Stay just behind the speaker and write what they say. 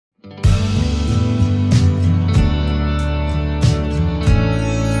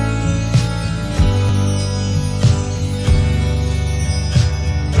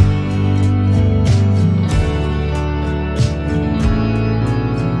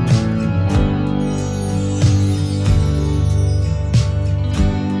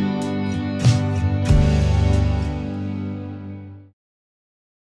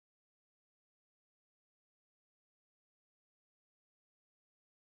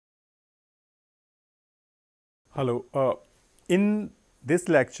Hello. In this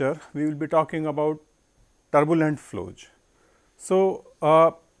lecture, we will be talking about turbulent flows. So,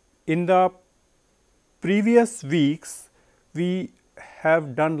 in the previous weeks, we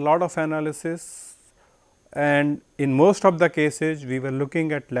have done lot of analysis, and in most of the cases, we were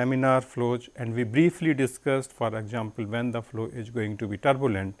looking at laminar flows, and we briefly discussed, for example, when the flow is going to be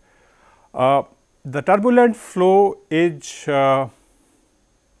turbulent. The turbulent flow is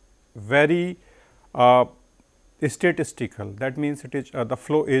very statistical, that means it is the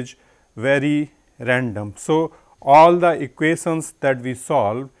flow is very random. So, all the equations that we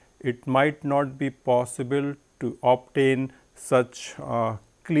solve, it might not be possible to obtain such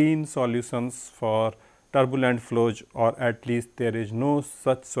clean solutions for turbulent flows, or at least there is no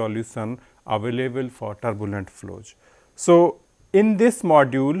such solution available for turbulent flows. So, in this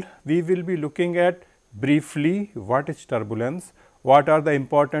module we will be looking at briefly what is turbulence, what are the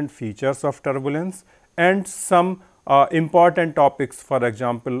important features of turbulence, and some important topics, for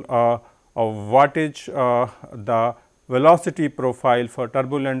example, what is the velocity profile for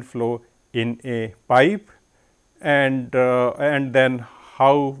turbulent flow in a pipe, and then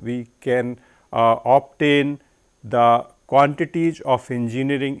how we can obtain the quantities of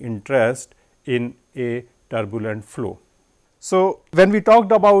engineering interest in a turbulent flow. So, when we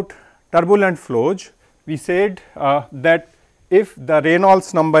talked about turbulent flows, we said that if the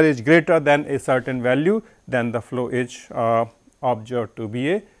Reynolds number is greater than a certain value, then the flow is observed to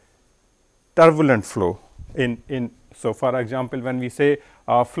be a turbulent flow. So, for example, when we say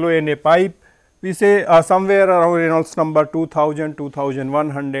flow in a pipe, we say somewhere around Reynolds number 2000,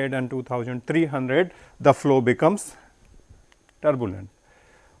 2100 and 2300, the flow becomes turbulent.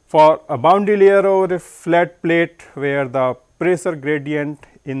 For a boundary layer over a flat plate where the pressure gradient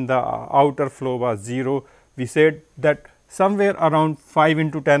in the outer flow was 0, we said that somewhere around 5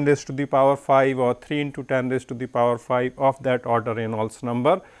 into 10 raised to the power 5 or 3 into 10 raised to the power 5 of that order Reynolds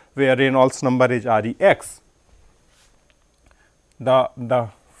number, where Reynolds number is Rex, the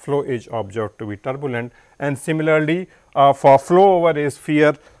flow is observed to be turbulent. And similarly, for flow over a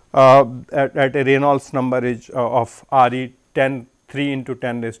sphere at a Reynolds number is of Re 3 into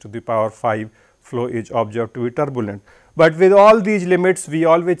 10 raised to the power 5, flow is observed to be turbulent. But with all these limits, we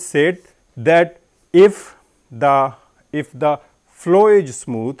always said that if the flow is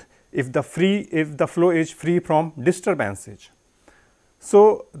smooth, if the flow is free from disturbances.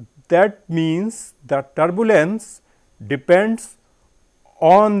 So, that means the turbulence depends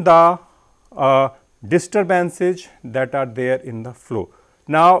on the disturbances that are there in the flow.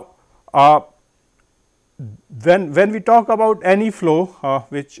 Now, when we talk about any flow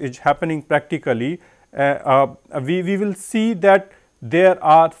which is happening practically, we will see that there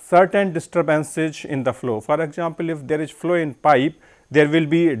are certain disturbances in the flow. For example, if there is flow in pipe, there will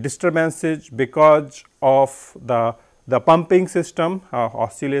be disturbances because of the pumping system,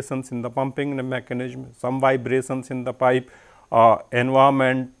 oscillations in the pumping mechanism, some vibrations in the pipe,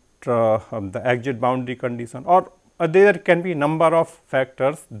 environment, the exit boundary condition, or there can be number of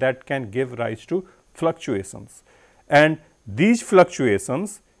factors that can give rise to fluctuations. And these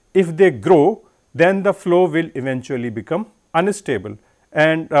fluctuations, if they grow, then the flow will eventually become unstable,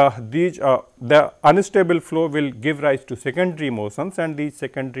 and the unstable flow will give rise to secondary motions, and these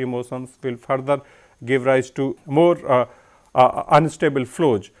secondary motions will further give rise to more unstable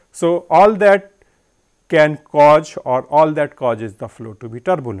flows. So, all that can cause, or all that causes the flow to be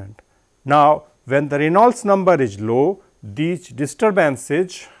turbulent. Now, when the Reynolds number is low, these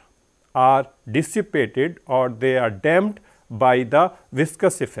disturbances are dissipated, or they are damped by the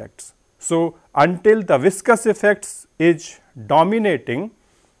viscous effects. So, until the viscous effects is dominating,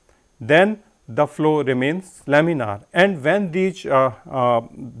 then the flow remains laminar, and when these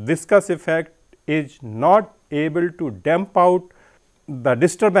viscous effect is not able to damp out the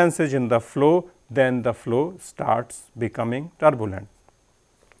disturbances in the flow, then the flow starts becoming turbulent.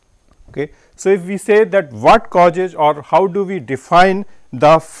 Okay. So, if we say that what causes, or how do we define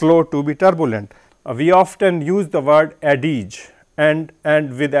the flow to be turbulent, we often use the word adage, and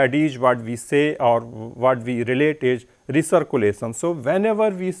with adage what we say or what we relate is recirculation. So, whenever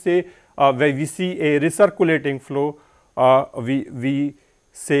we say when we see a recirculating flow, we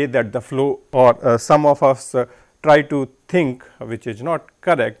say that the flow, or some of us try to think, which is not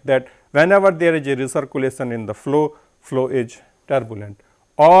correct, that whenever there is a recirculation in the flow, flow is turbulent.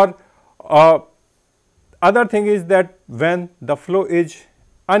 Or other thing is that when the flow is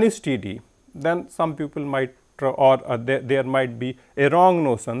unsteady, then some people might, or there might be a wrong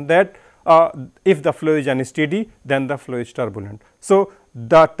notion that if the flow is unsteady, then the flow is turbulent. So,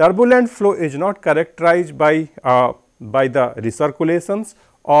 the turbulent flow is not characterized by the recirculations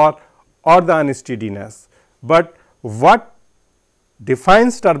or the unsteadiness. but what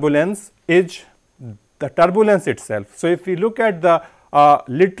defines turbulence is the turbulence itself. So, if we look at the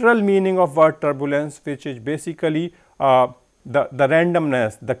literal meaning of word turbulence, which is basically the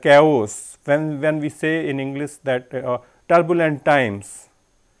randomness, the chaos, when we say in English that turbulent times,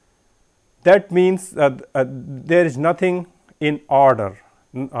 that means there is nothing in order,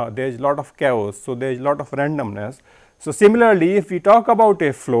 there is a lot of chaos. So, there is a lot of randomness. So, similarly, if we talk about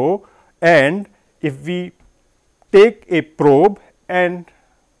a flow and if we take a probe and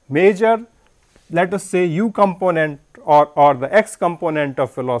measure, let us say u component or the x component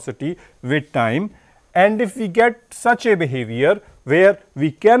of velocity with time, and if we get such a behavior where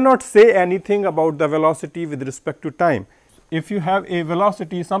we cannot say anything about the velocity with respect to time. If you have a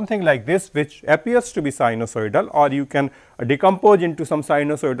velocity something like this, which appears to be sinusoidal, or you can decompose into some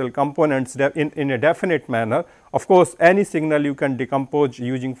sinusoidal components in a definite manner. Of course, any signal you can decompose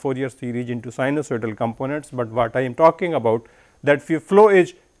using Fourier series into sinusoidal components, but what I am talking about, that if your flow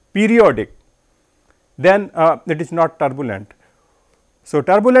is periodic, then it is not turbulent. So,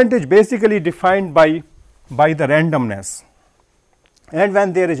 turbulent is basically defined by the randomness, and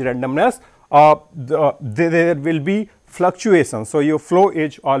when there is randomness, there will be fluctuation. So, your flow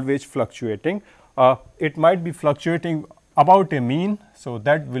is always fluctuating. It might be fluctuating about a mean. So,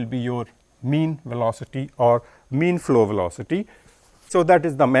 that will be your mean velocity or mean flow velocity. So, that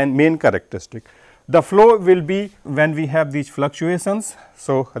is the main characteristic. The flow will be when we have these fluctuations.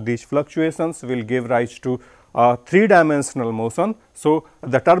 So, these fluctuations will give rise to 3-dimensional motion. So,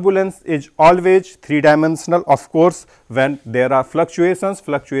 the turbulence is always 3-dimensional. Of course, when there are fluctuations,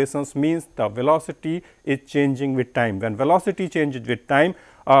 fluctuations means the velocity is changing with time. When velocity changes with time,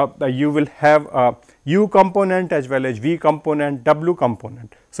 you will have u component as well as v component, w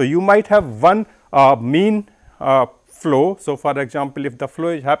component. So, you might have one mean flow. So, for example, if the flow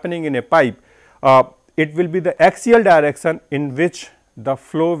is happening in a pipe, it will be the axial direction in which the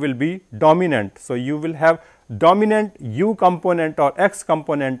flow will be dominant. So, you will have dominant u component or x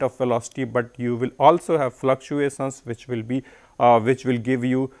component of velocity, but you will also have fluctuations which will be which will give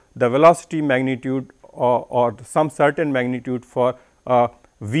you the velocity magnitude or some certain magnitude for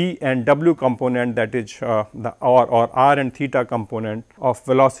v and w component, that is the or r and theta component of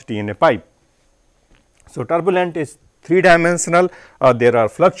velocity in a pipe. So, turbulent is 3-dimensional, there are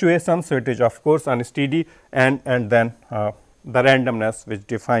fluctuations. So, it is of course unsteady, and then the randomness which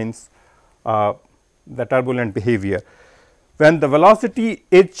defines the turbulent behavior. When the velocity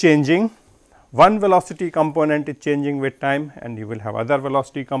is changing, one velocity component is changing with time, and you will have other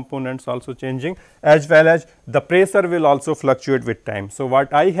velocity components also changing, as well as the pressure will also fluctuate with time. So,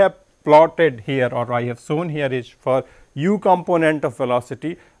 what I have plotted here or I have shown here is for u component of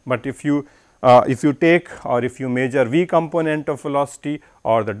velocity, but if you take or if you measure v component of velocity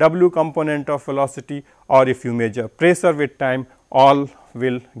or the w component of velocity, or if you measure pressure with time, all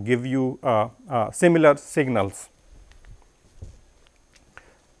will give you similar signals.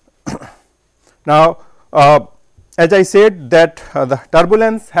 Now, as I said that the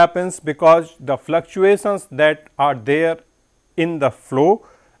turbulence happens because the fluctuations that are there in the flow,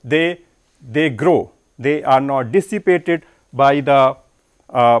 they grow, they are not dissipated by the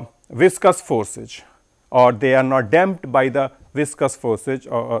viscous forces, or they are not damped by the viscous forces.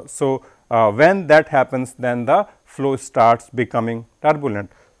 So, when that happens, then the flow starts becoming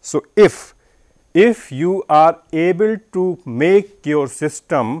turbulent. So, if you are able to make your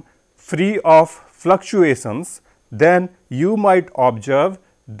system free of fluctuations, then you might observe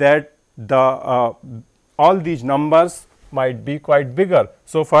that the all these numbers might be quite bigger.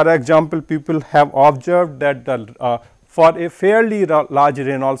 So, for example, people have observed that the for a fairly large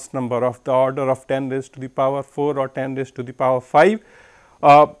Reynolds number of the order of 10 raised to the power 4 or 10 raised to the power 5,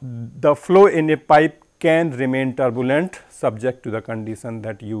 the flow in a pipe can remain turbulent, subject to the condition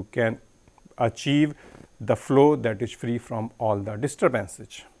that you can achieve the flow that is free from all the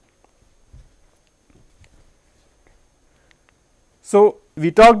disturbances. So,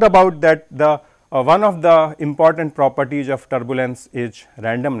 we talked about that the one of the important properties of turbulence is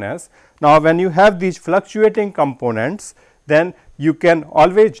randomness. Now, when you have these fluctuating components, then you can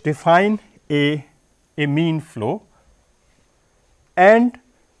always define a mean flow, and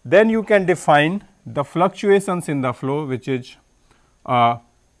then you can define the fluctuations in the flow, which is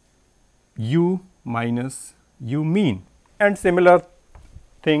u minus u mean, and similar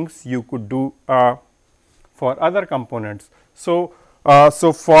things you could do for other components. So,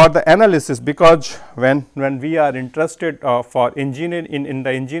 for the analysis, because when we are interested for engineering in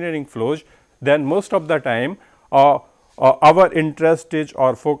the engineering flows, then most of the time our interest is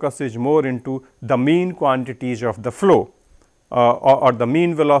or focus is more into the mean quantities of the flow or the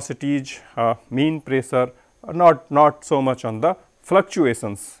mean velocities, mean pressure, not so much on the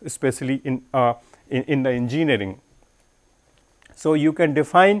fluctuations, especially in the engineering. So, you can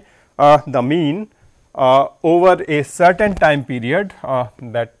define the mean over a certain time period,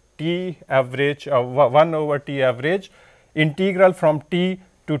 that t average 1 over t average integral from t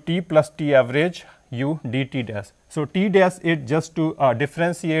to t plus t average u dt dash. So, t dash is just to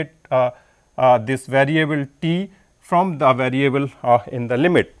differentiate this variable t from the variable in the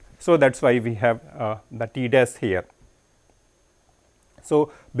limit. So, that is why we have the t dash here.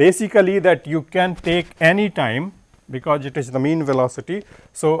 So, basically that you can take any time, because it is the mean velocity.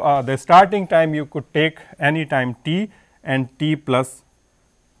 So, the starting time you could take any time t and t plus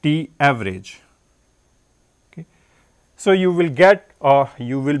t average. Okay. So, you will get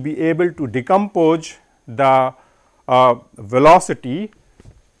you will be able to decompose the velocity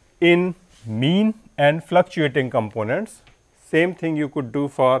in mean and fluctuating components. Same thing you could do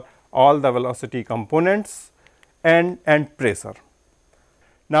for all the velocity components and pressure.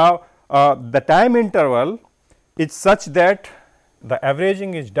 Now, the time interval is such that the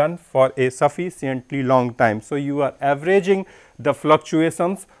averaging is done for a sufficiently long time. So, you are averaging the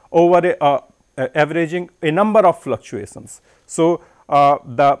fluctuations over averaging a number of fluctuations. So,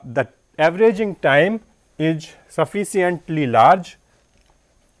 the averaging time is sufficiently large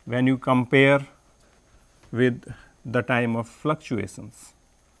when you compare with the time of fluctuations.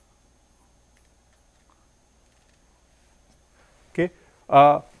 Okay.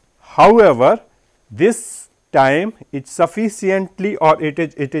 However, this time is sufficiently, or it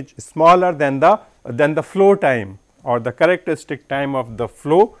is smaller than the flow time or the characteristic time of the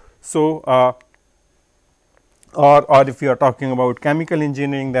flow. So, or if you are talking about chemical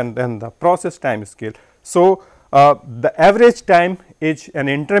engineering, then the process time scale. So, the average time is an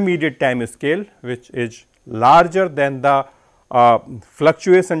intermediate time scale, which is larger than the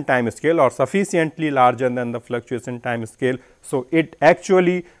fluctuation time scale, or sufficiently larger than the fluctuation time scale. So, it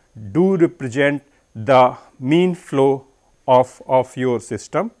actually do represent the mean flow of your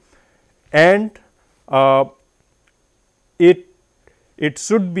system, and it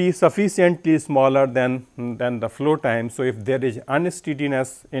should be sufficiently smaller than the flow time. So, if there is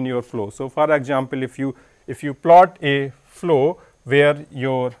unsteadiness in your flow. So, for example, if you plot a flow where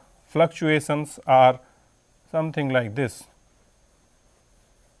your fluctuations are something like this.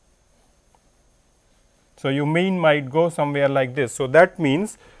 So, your mean might go somewhere like this. So, that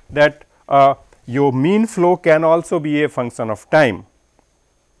means that your mean flow can also be a function of time.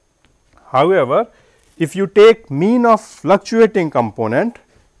 However, if you take mean of fluctuating component,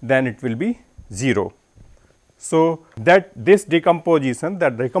 then it will be 0. So, that this decomposition, the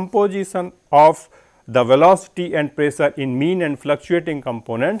decomposition of the velocity and pressure in mean and fluctuating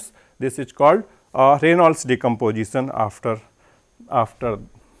components, this is called Reynolds decomposition after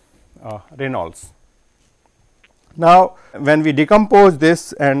Reynolds. Now, when we decompose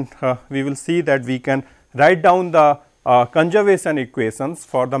this, and we will see that we can write down the conservation equations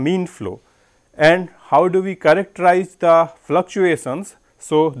for the mean flow, and how do we characterize the fluctuations.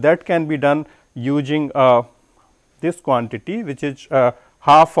 So, that can be done using this quantity, which is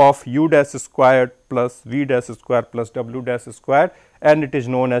half of u dash squared plus v dash squared plus w dash squared, and it is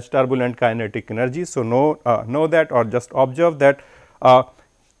known as turbulent kinetic energy. So, know that, or just observe that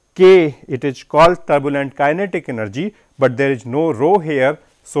K, it is called turbulent kinetic energy, but there is no rho here.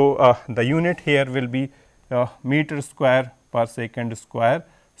 So, the unit here will be meter square per second square.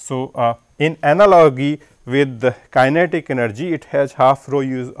 So, in analogy with the kinetic energy, it has half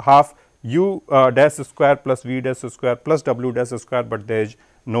rho half u dash square plus v dash square plus w dash square, but there is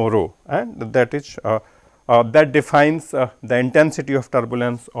no rho, and that is that defines the intensity of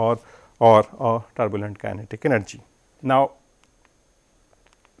turbulence or turbulent kinetic energy. Now,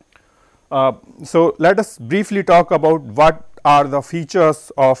 so let us briefly talk about what are the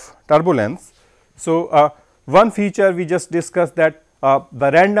features of turbulence. So, one feature we just discussed, that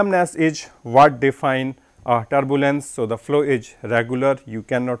the randomness is what define turbulence. So, the flow is regular, you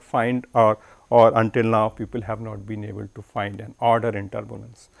cannot find, or until now people have not been able to find an order in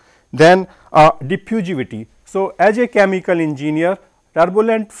turbulence. Then diffusivity. So, as a chemical engineer,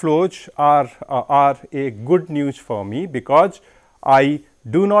 turbulent flows are a good news for me, because I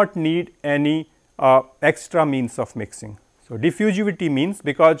do not need any extra means of mixing. So, diffusivity means,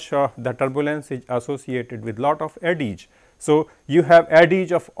 because the turbulence is associated with lot of eddies. So, you have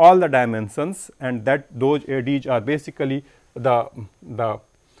eddies of all the dimensions, and that those eddies are basically the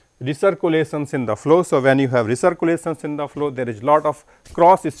recirculations in the flow. So, when you have recirculations in the flow, there is lot of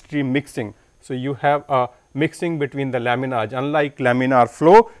cross stream mixing. So, you have a mixing between the laminars. Unlike laminar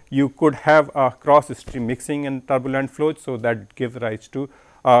flow, you could have a cross stream mixing in turbulent flows. So, that gives rise to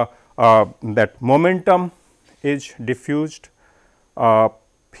that momentum is diffused,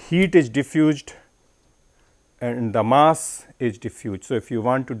 heat is diffused, and the mass is diffused. So, if you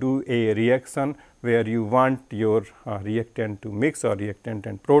want to do a reaction where you want your reactant to mix or reactant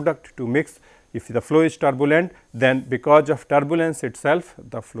and product to mix, if the flow is turbulent, then because of turbulence itself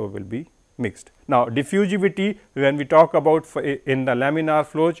the flow will be mixed. Now, diffusivity, when we talk about in the laminar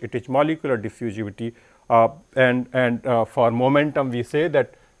flows, it is molecular diffusivity, and for momentum we say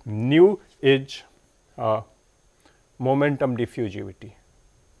that nu is momentum diffusivity.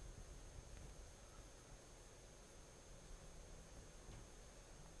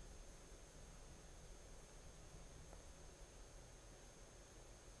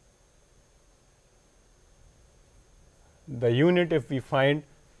 The unit, if we find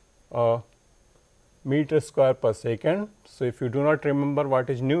meter square per second. So, if you do not remember what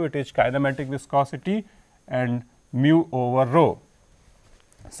is nu, it is kinematic viscosity and mu over rho.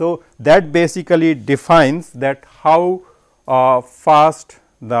 So, that basically defines that how fast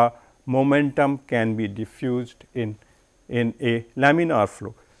the momentum can be diffused in a laminar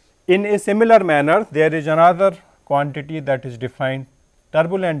flow. In a similar manner, there is another quantity that is defined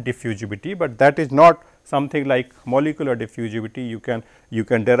turbulent diffusivity, but that is not something like molecular diffusivity. You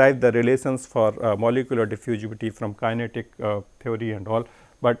can derive the relations for molecular diffusivity from kinetic theory and all,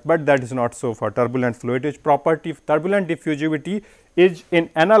 but that is not so for turbulent flow. It is property of turbulent diffusivity is in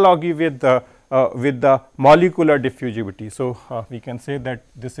analogy with the molecular diffusivity. So, we can say that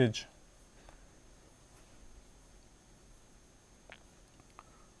this is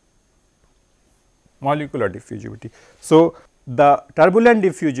molecular diffusivity. So, the turbulent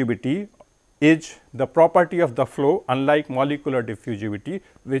diffusivity is the property of the flow, unlike molecular diffusivity,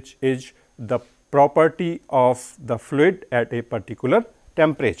 which is the property of the fluid at a particular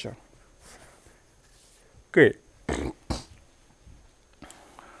temperature. Okay.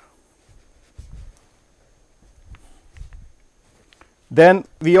 Then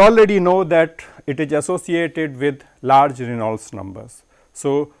we already know that it is associated with large Reynolds numbers.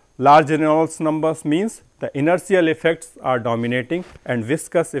 So, large Reynolds numbers means the inertial effects are dominating and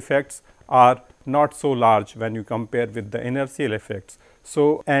viscous effects are not so large when you compare with the inertial effects.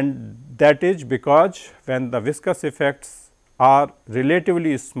 So, and that is because when the viscous effects are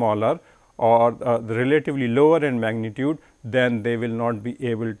relatively smaller or relatively lower in magnitude, then they will not be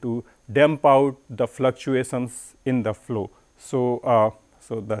able to damp out the fluctuations in the flow. So,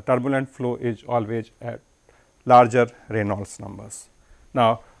 so the turbulent flow is always at larger Reynolds numbers.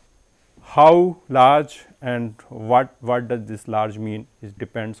 Now, how large and what does this large mean? It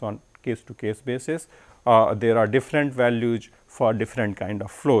depends on case to case basis. There are different values for different kind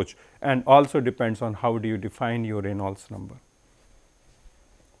of flows, and also depends on how do you define your Reynolds number.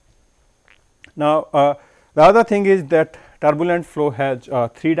 Now, the other thing is that turbulent flow has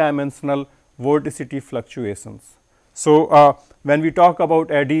 3-dimensional vorticity fluctuations. So, when we talk about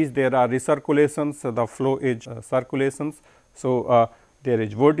eddies, there are recirculations, so the flow is circulations. So, there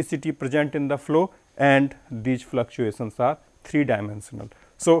is vorticity present in the flow and these fluctuations are 3-dimensional.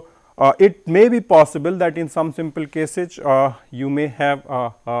 So, it may be possible that in some simple cases you may have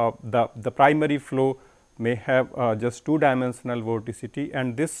the primary flow may have just 2-dimensional vorticity,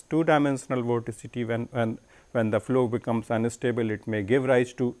 and this 2-dimensional vorticity when the flow becomes unstable, it may give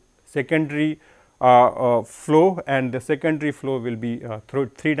rise to secondary flow, and the secondary flow will be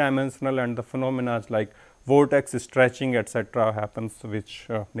 3-dimensional, and the phenomena like vortex stretching etcetera happens, which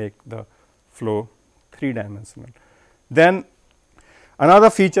make the flow 3-dimensional. Then another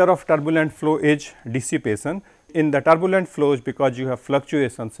feature of turbulent flow is dissipation. In the turbulent flows, because you have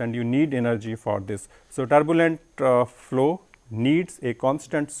fluctuations and you need energy for this. So, turbulent flow needs a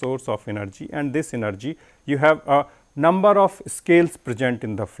constant source of energy, and this energy you have a number of scales present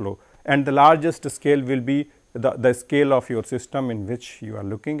in the flow, and the largest scale will be the scale of your system in which you are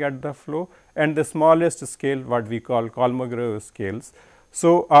looking at the flow, and the smallest scale what we call Kolmogorov scales.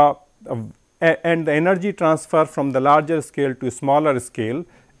 So, and the energy transfer from the larger scale to smaller scale,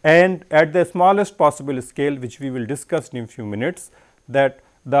 and at the smallest possible scale, which we will discuss in a few minutes, that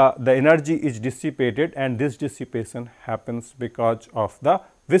the energy is dissipated, and this dissipation happens because of the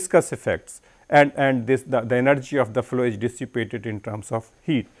viscous effects, and this the energy of the flow is dissipated in terms of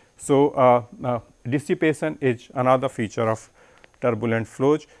heat. So, dissipation is another feature of turbulent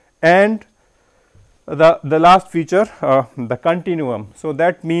flows, and the last feature the continuum. So,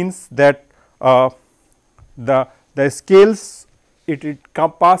 that means that the scales it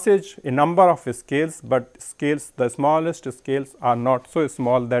passes a number of scales, but scales the smallest scales are not so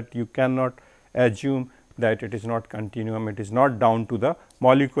small that you cannot assume that it is not continuum, it is not down to the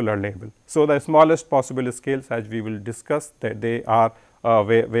molecular level. So, the smallest possible scales, as we will discuss, that they are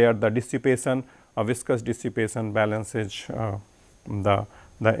where the dissipation viscous dissipation balances the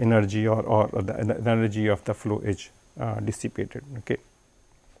energy or the energy of the flow is dissipated. Okay.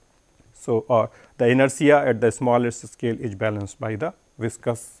 So, the inertia at the smallest scale is balanced by the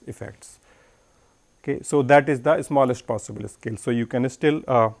viscous effects. Okay. So, that is the smallest possible scale. So, you can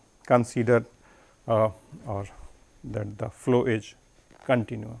still consider or that the flow is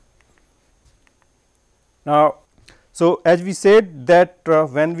continuous. Now, so as we said that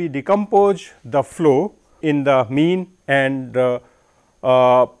when we decompose the flow in the mean and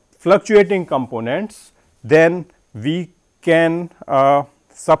fluctuating components, then we can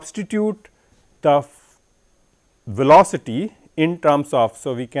substitute the velocity in terms of.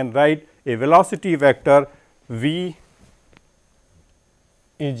 So, we can write a velocity vector v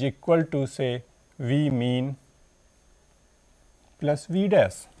is equal to say v mean plus v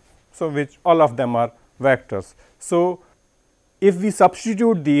dash. So, which all of them are vectors. So, if we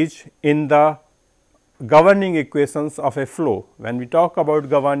substitute these in the governing equations of a flow, when we talk about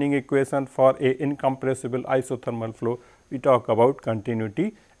governing equation for a incompressible isothermal flow, we talk about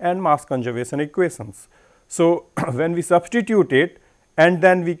continuity and mass conservation equations. So, when we substitute it and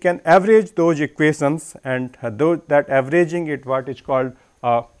then we can average those equations, and that averaging it what is called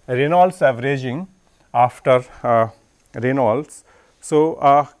Reynolds averaging after Reynolds.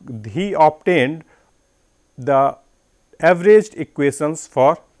 So, he obtained the averaged equations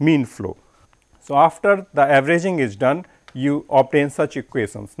for mean flow. So, after the averaging is done, you obtain such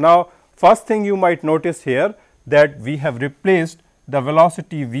equations. Now, first thing you might notice here that we have replaced the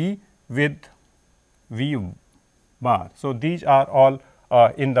velocity v with v bar. So, these are all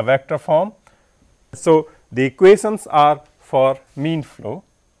in the vector form. So, the equations are for mean flow.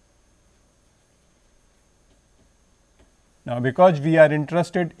 Now, because we are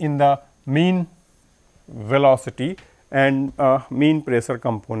interested in the mean velocity and mean pressure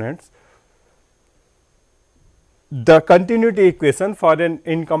components, the continuity equation for an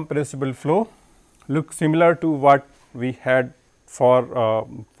incompressible flow looks similar to what we had for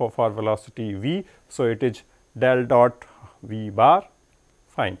velocity v. So, it is del dot v bar,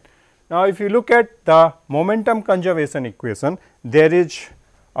 fine. Now, if you look at the momentum conservation equation, there is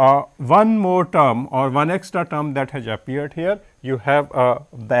one more term or one extra term that has appeared here. You have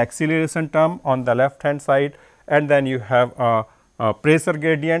the acceleration term on the left hand side, and then you have a pressure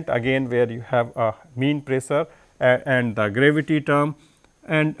gradient again where you have a mean pressure and the gravity term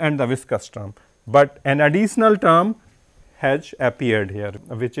and the viscous term. But an additional term has appeared here,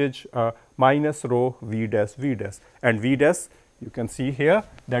 which is minus rho v dash v dash, and v dash you can see here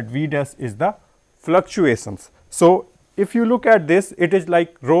that v dash is the fluctuations. So, if you look at this, it is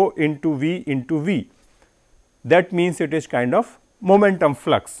like rho into v, that means it is kind of momentum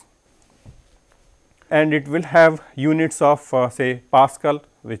flux, and it will have units of say Pascal,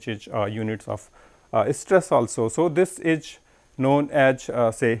 which is units of stress also. So, this is known as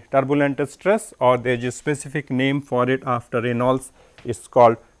say turbulent stress, or there is a specific name for it after Reynolds, is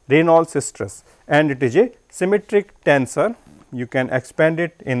called Reynolds stress, and it is a symmetric tensor. You can expand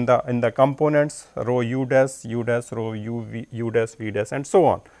it in the components rho u dash, rho u dash, v dash, and so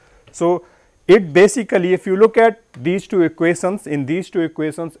on. So, it basically, if you look at these two equations, in these two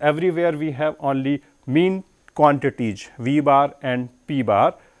equations everywhere we have only mean quantities v bar and p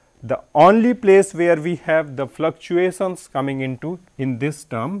bar. The only place where we have the fluctuations coming into in this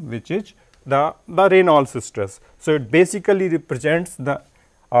term, which is the Reynolds stress. So, it basically represents the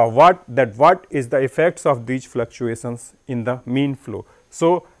what is the effects of these fluctuations in the mean flow.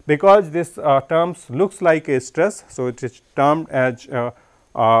 So, because this terms looks like a stress, so it is termed as a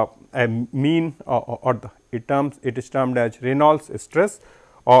mean it is termed as Reynolds stress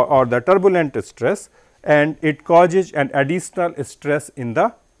or the turbulent stress, and it causes an additional stress in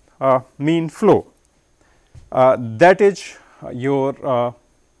the mean flow. That is your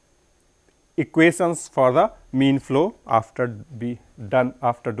equations for the mean flow after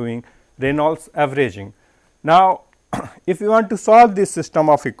doing Reynolds averaging. Now, if you want to solve this system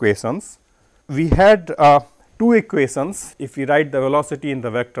of equations, we had two equations if we write the velocity in the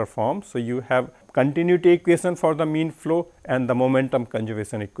vector form. So, you have continuity equation for the mean flow and the momentum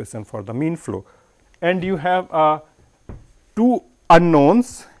conservation equation for the mean flow, and you have two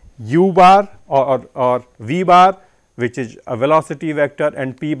unknowns u bar or v bar, which is a velocity vector,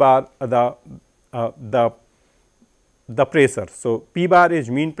 and p bar the pressure. So, p bar is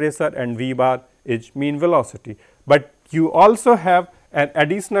mean pressure and v bar is mean velocity, but you also have an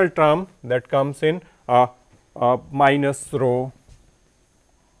additional term that comes in minus rho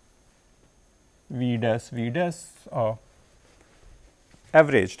v dash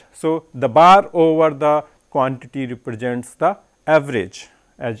averaged. So, the bar over the quantity represents the average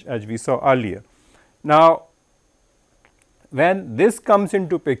as we saw earlier. Now, when this comes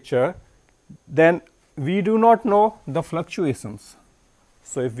into picture, then we do not know the fluctuations.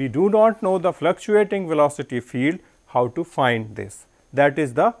 So, if we do not know the fluctuating velocity field, how to find this? That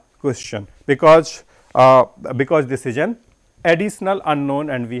is the question, because this is an additional unknown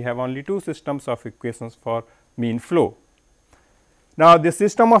and we have only two systems of equations for mean flow. Now, the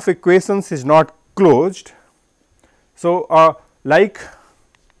system of equations is not closed. So,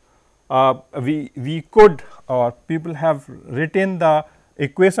 we could, or people have written the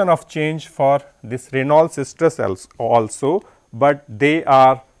equation of change for this Reynolds stress also, but they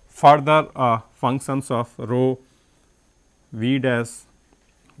are further functions of rho v dash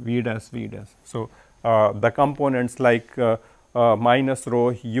v dash v dash. So, the components like minus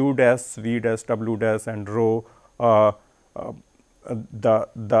rho u dash v dash w dash and rho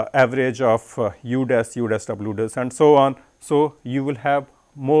the average of u dash w dash and so on. So, you will have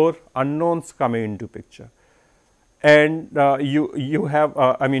more unknowns coming into picture, and you have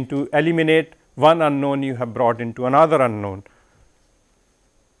I mean, to eliminate one unknown, you have brought into another unknown,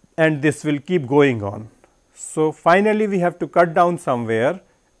 and this will keep going on. So, finally, we have to cut down somewhere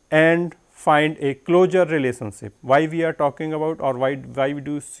and find a closure relationship. Why we are talking about, or why we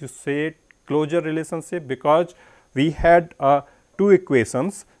do say closure relationship? Because we had two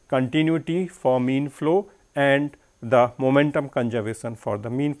equations, continuity for mean flow and the momentum conservation for the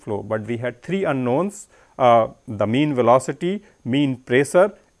mean flow, but we had three unknowns, the mean velocity, mean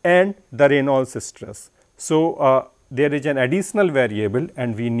pressure and the Reynolds stress. So, there is an additional variable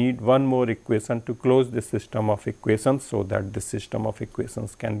and we need one more equation to close this system of equations, so that this system of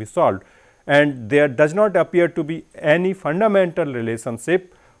equations can be solved. And there does not appear to be any fundamental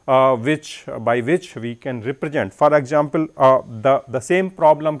relationship by which we can represent. For example, the same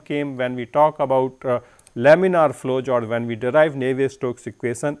problem came when we talk about laminar flows, or when we derive Navier-Stokes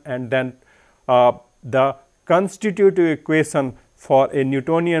equation, and then the constitutive equation for a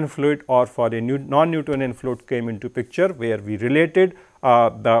Newtonian fluid or for a non-Newtonian fluid came into picture, where we related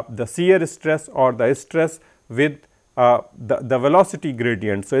the shear stress or the stress with the velocity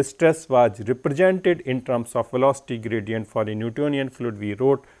gradient. So, stress was represented in terms of velocity gradient. For a Newtonian fluid, we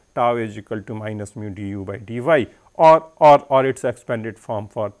wrote tau is equal to minus mu du by dy, or its expanded form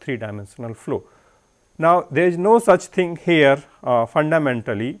for 3-dimensional flow. Now, there is no such thing here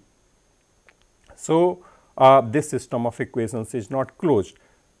fundamentally. So, this system of equations is not closed.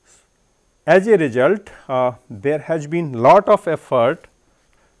 As a result, there has been lot of effort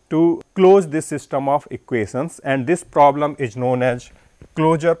to close this system of equations, and this problem is known as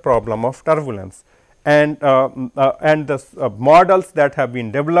closure problem of turbulence. And the models that have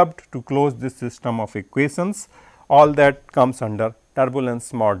been developed to close this system of equations, all that comes under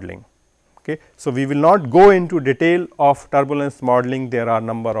turbulence modeling. Okay. So, we will not go into detail of turbulence modeling. There are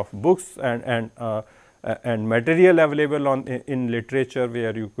number of books and material available in literature,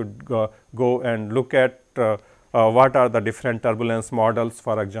 where you could go and look at what are the different turbulence models,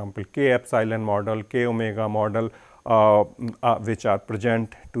 for example, K epsilon model, K omega model, which are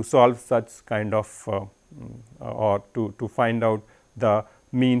present to solve such kind of or to find out the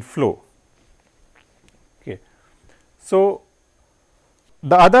mean flow. Okay. So,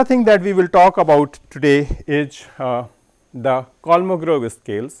 the other thing that we will talk about today is the Kolmogorov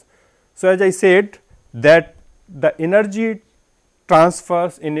scales. So, as I said that the energy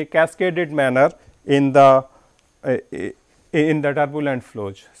transfers in a cascaded manner in the turbulent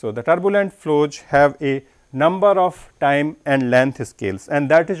flows. So, the turbulent flows have a number of time and length scales, and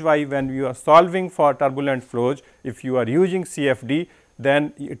that is why when you are solving for turbulent flows, if you are using CFD,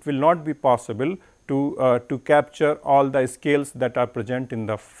 then it will not be possible to capture all the scales that are present in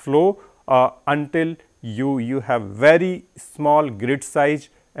the flow until you have very small grid size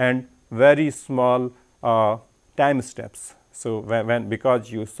and very small time steps. So, when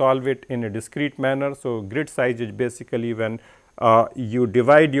because you solve it in a discrete manner. So, grid size is basically when you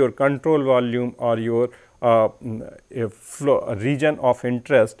divide your control volume or your flow region of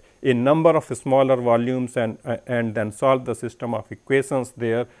interest in number of smaller volumes, and then solve the system of equations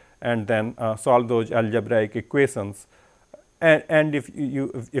there, and then solve those algebraic equations. And if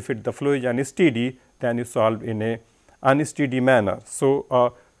the flow is unsteady, then you solve in a unsteady manner.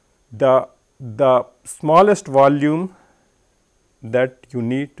 So, the smallest volume that you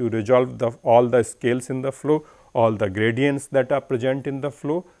need to resolve all the scales in the flow, all the gradients that are present in the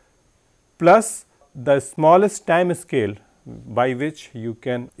flow, plus the smallest time scale by which you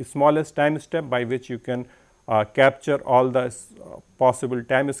can smallest time step by which you can capture all the possible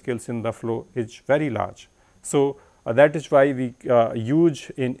time scales in the flow is very large. So, that is why we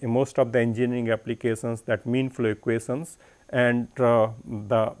use in most of the engineering applications that mean flow equations, and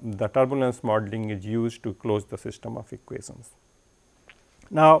the turbulence modeling is used to close the system of equations.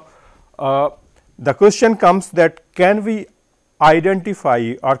 Now, the question comes that can we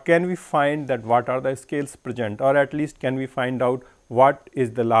identify or can we find that what are the scales present, or at least can we find out what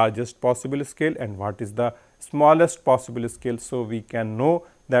is the largest possible scale and what is the smallest possible scale. So, we can know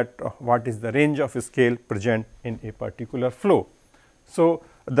that what is the range of scale present in a particular flow. So,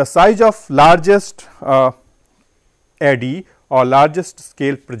 the size of largest eddy or largest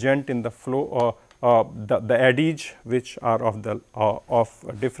scale present in the flow, the eddies which are of the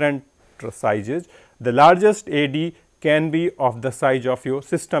of different sizes, the largest eddy can be of the size of your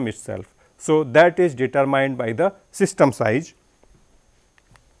system itself. So, that is determined by the system size.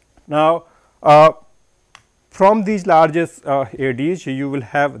 Now, from these largest eddies, you will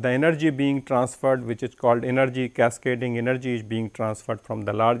have the energy being transferred, which is called energy cascading. Energy is being transferred from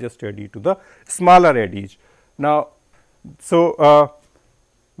the largest eddy to the smaller eddies. Now, so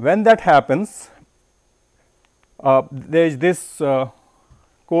when that happens, there is this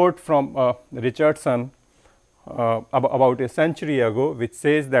quote from Richardson about a century ago, which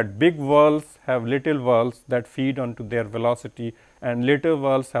says that big whirls have little whirls that feed onto their velocity, and little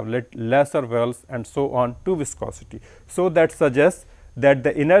whirls have lesser whirls, and so on to viscosity. So, that suggests that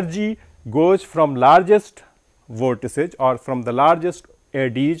the energy goes from largest vortices or from the largest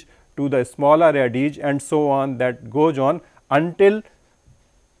eddies to the smaller eddies, and so on, that goes on until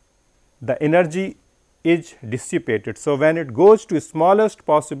the energy is dissipated. So, when it goes to smallest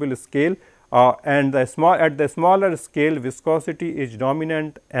possible scale, and at the smaller scale, viscosity is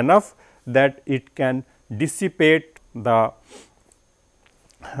dominant enough that it can dissipate the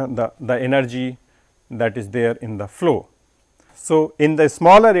energy that is there in the flow. So, in the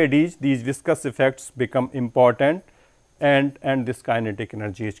smaller eddies, these viscous effects become important, and this kinetic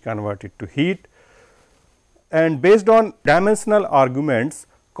energy is converted to heat. And based on dimensional arguments,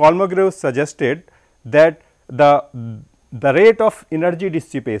 Kolmogorov suggested that the rate of energy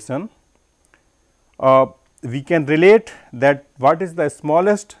dissipation, we can relate that what is the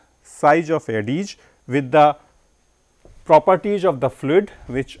smallest size of eddies with the properties of the fluid,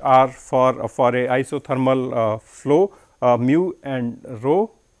 which are for a isothermal flow, mu and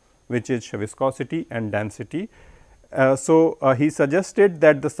rho, which is viscosity and density. So, he suggested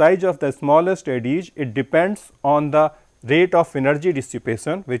that the size of the smallest eddies, it depends on the rate of energy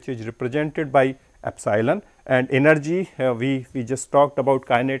dissipation, which is represented by epsilon, and energy we just talked about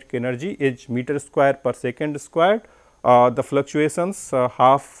kinetic energy is meter square per second squared. The fluctuations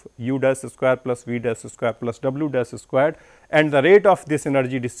half u dash square plus v dash square plus w dash squared, and the rate of this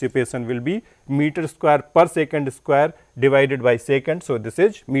energy dissipation will be meter square per second square divided by second. So, this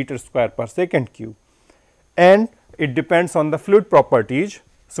is meter square per second cube, and it depends on the fluid properties.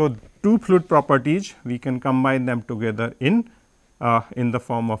 So, two fluid properties we can combine them together in the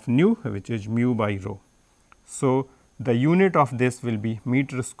form of nu, which is mu by rho. So, the unit of this will be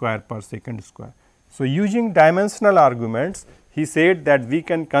meter square per second square. So, using dimensional arguments, he said that we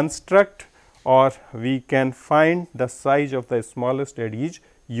can construct or we can find the size of the smallest eddies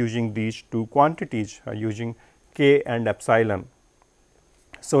using these two quantities, using k and epsilon.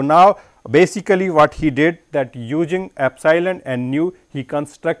 So, now basically what he did, that using epsilon and nu, he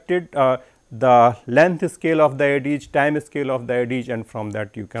constructed the length scale of the eddies, time scale of the eddies, and from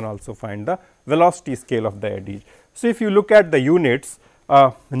that you can also find the velocity scale of the eddies. So, if you look at the units,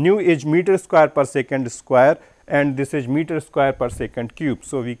 nu is meter square per second square, and this is meter square per second cube.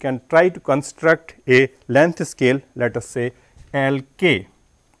 So, we can try to construct a length scale, let us say Lk.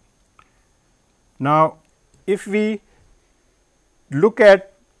 Now, if we look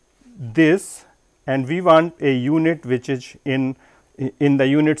at this and we want a unit which is in the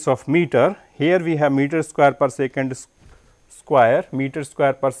units of meter, here we have meter square per second square, meter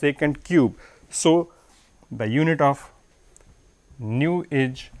square per second cube. So, the unit of nu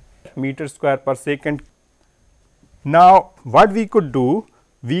is meter square per second. Now, what we could do,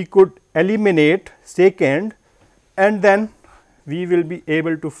 we could eliminate second, and then we will be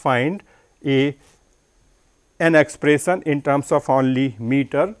able to find an expression in terms of only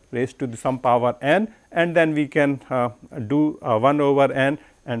meter raised to the some power n, and then we can do 1 over n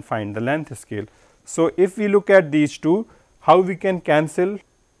and find the length scale. So, if we look at these two, how we can cancel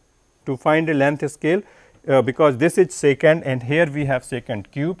to find a length scale, because this is second and here we have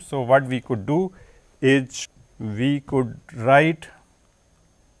second cube. So, what we could do is we could write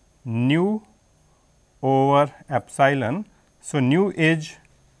nu over epsilon. So, nu is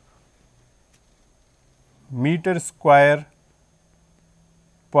meter square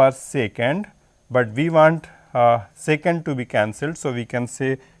per second, but we want second to be cancelled. So, we can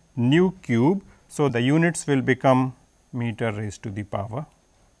say nu cube. So, the units will become meter raised to the power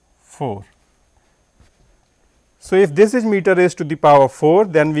 4. So, if this is meter raised to the power 4,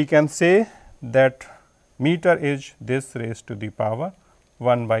 then we can say that meter is this raised to the power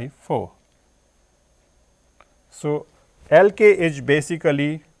 1 by 4. So, Lk is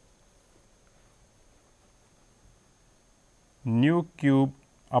basically nu cube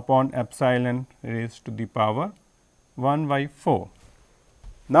upon epsilon raised to the power 1 by 4.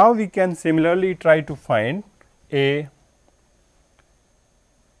 Now, we can similarly try to find a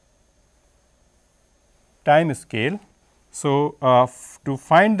time scale. So, to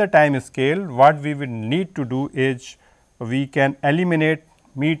find the time scale, what we will need to do is we can eliminate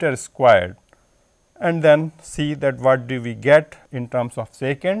meter squared and then see that what do we get in terms of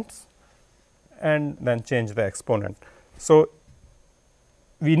seconds and then change the exponent. So,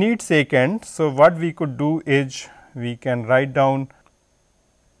 we need seconds. So, what we could do is we can write down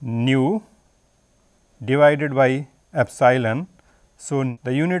nu divided by epsilon. So,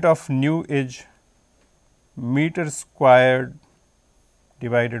 the unit of nu is meter squared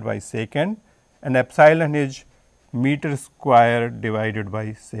divided by second and epsilon is meter squared divided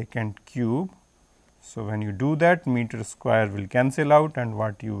by second cube. So, when you do that, meter square will cancel out and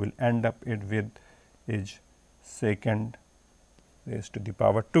what you will end up it with is second raised to the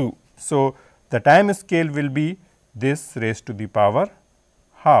power 2. So, the time scale will be this raised to the power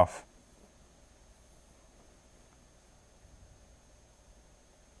half.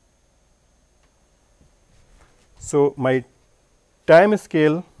 So, my time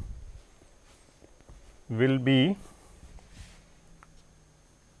scale will be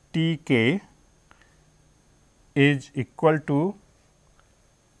T k is equal to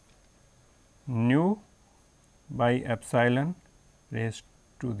nu by epsilon raised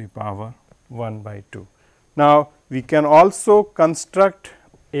to the power 1 by 2. Now, we can also construct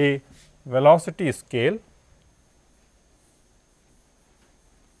a velocity scale.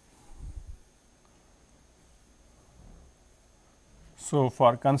 So,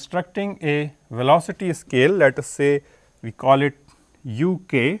 for constructing a velocity scale, let us say we call it u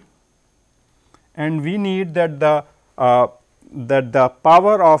k, and we need that the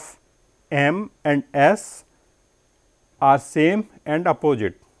power of m and s are same and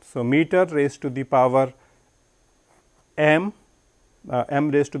opposite. So, meter raised to the power m,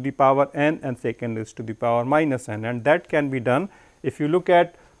 m raised to the power n and second raised to the power minus n, and that can be done if you look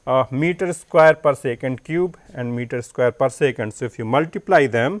at meter square per second cube and meter square per second. So, if you multiply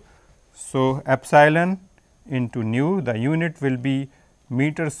them, so epsilon into nu, the unit will be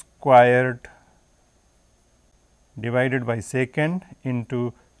meter squared divided by second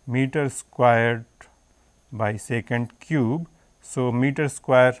into meter squared by second cube. So, meter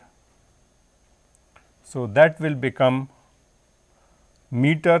square, so that will become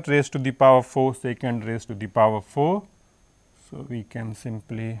meter raised to the power 4 second raised to the power 4. So, we can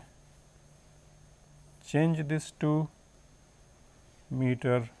simply change this to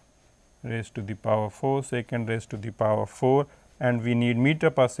meter raised to the power 4 second raised to the power 4 and we need meter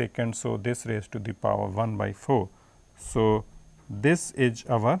per second. So, this raised to the power 1 by 4. So, this is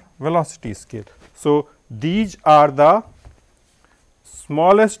our velocity scale. So, these are the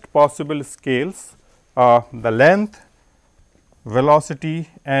smallest possible scales, the length, velocity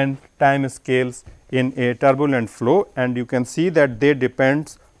and time scales in a turbulent flow, and you can see that they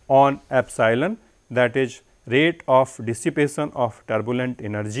depends on epsilon, that is rate of dissipation of turbulent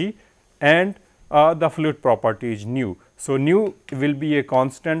energy, and the fluid property is nu. So, nu will be a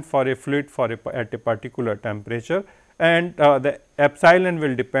constant for a fluid for at a particular temperature, and the epsilon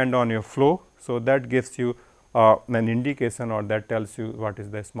will depend on your flow. So, that gives you an indication, or that tells you what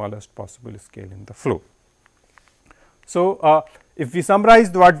is the smallest possible scale in the flow. So, if we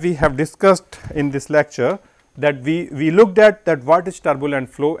summarize what we have discussed in this lecture, that we looked at that what is turbulent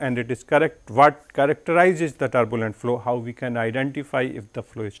flow, and it is correct what characterizes the turbulent flow, how we can identify if the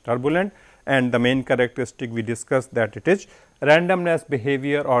flow is turbulent, and the main characteristic we discussed that it is randomness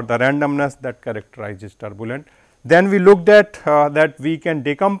behavior or the randomness that characterizes turbulent. Then we looked at that we can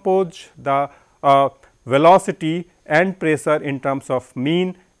decompose the velocity and pressure in terms of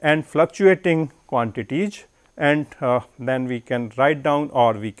mean and fluctuating quantities, and then we can write down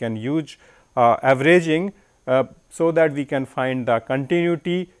or we can use averaging, so that we can find the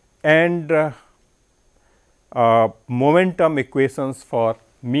continuity and momentum equations for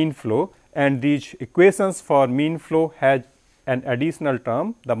mean flow, and these equations for mean flow had an additional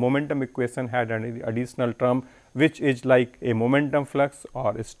term. The momentum equation had an additional term which is like a momentum flux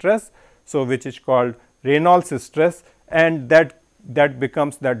or stress. So, which is called Reynolds stress, and that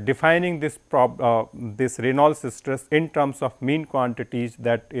becomes that defining this this Reynolds stress in terms of mean quantities,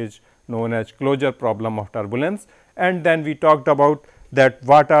 that is known as closure problem of turbulence, and then we talked about that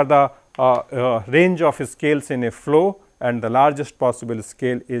what are the range of scales in a flow, and the largest possible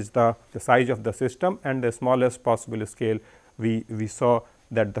scale is the size of the system, and the smallest possible scale we saw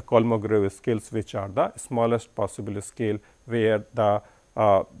that the Kolmogorov scales, which are the smallest possible scale where the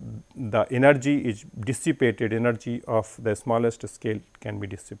energy is dissipated, energy of the smallest scale can be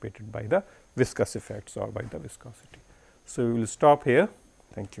dissipated by the viscous effects or by the viscosity. So, we will stop here.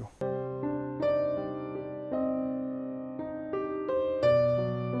 Thank you.